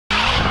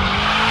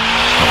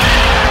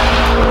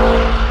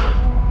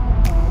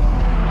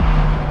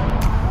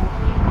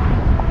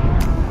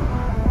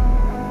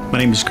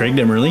name is Craig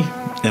Demerly,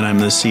 and I'm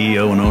the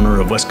CEO and owner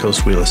of West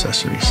Coast Wheel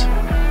Accessories.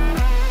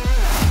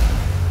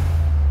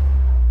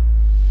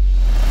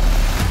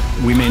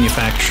 We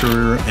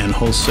manufacture and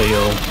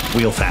wholesale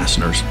wheel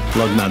fasteners,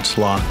 lug nuts,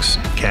 locks,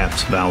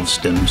 caps, valves,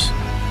 stems.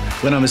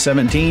 When I was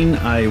 17,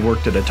 I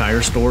worked at a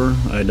tire store.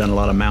 I'd done a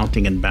lot of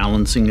mounting and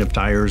balancing of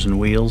tires and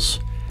wheels.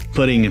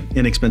 Putting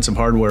inexpensive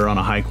hardware on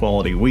a high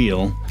quality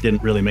wheel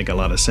didn't really make a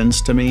lot of sense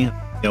to me.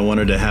 I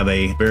wanted to have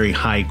a very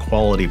high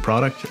quality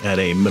product at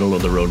a middle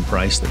of the road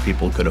price that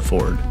people could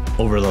afford.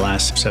 Over the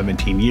last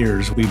 17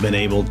 years, we've been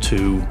able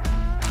to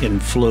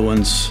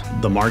influence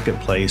the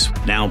marketplace.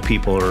 Now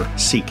people are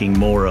seeking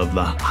more of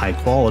the high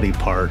quality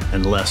part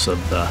and less of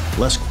the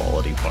less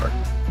quality part.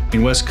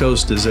 West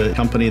Coast is a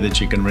company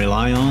that you can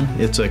rely on.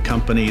 It's a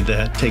company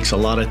that takes a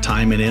lot of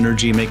time and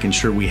energy making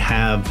sure we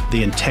have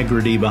the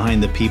integrity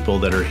behind the people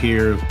that are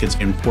here. It's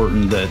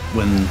important that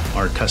when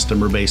our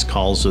customer base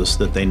calls us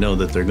that they know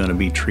that they're going to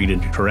be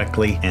treated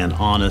correctly and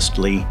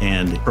honestly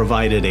and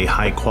provided a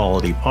high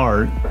quality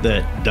part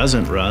that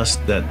doesn't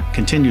rust, that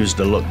continues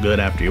to look good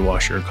after you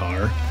wash your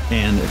car,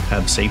 and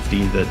have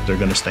safety that they're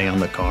going to stay on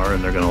the car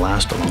and they're going to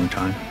last a long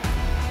time.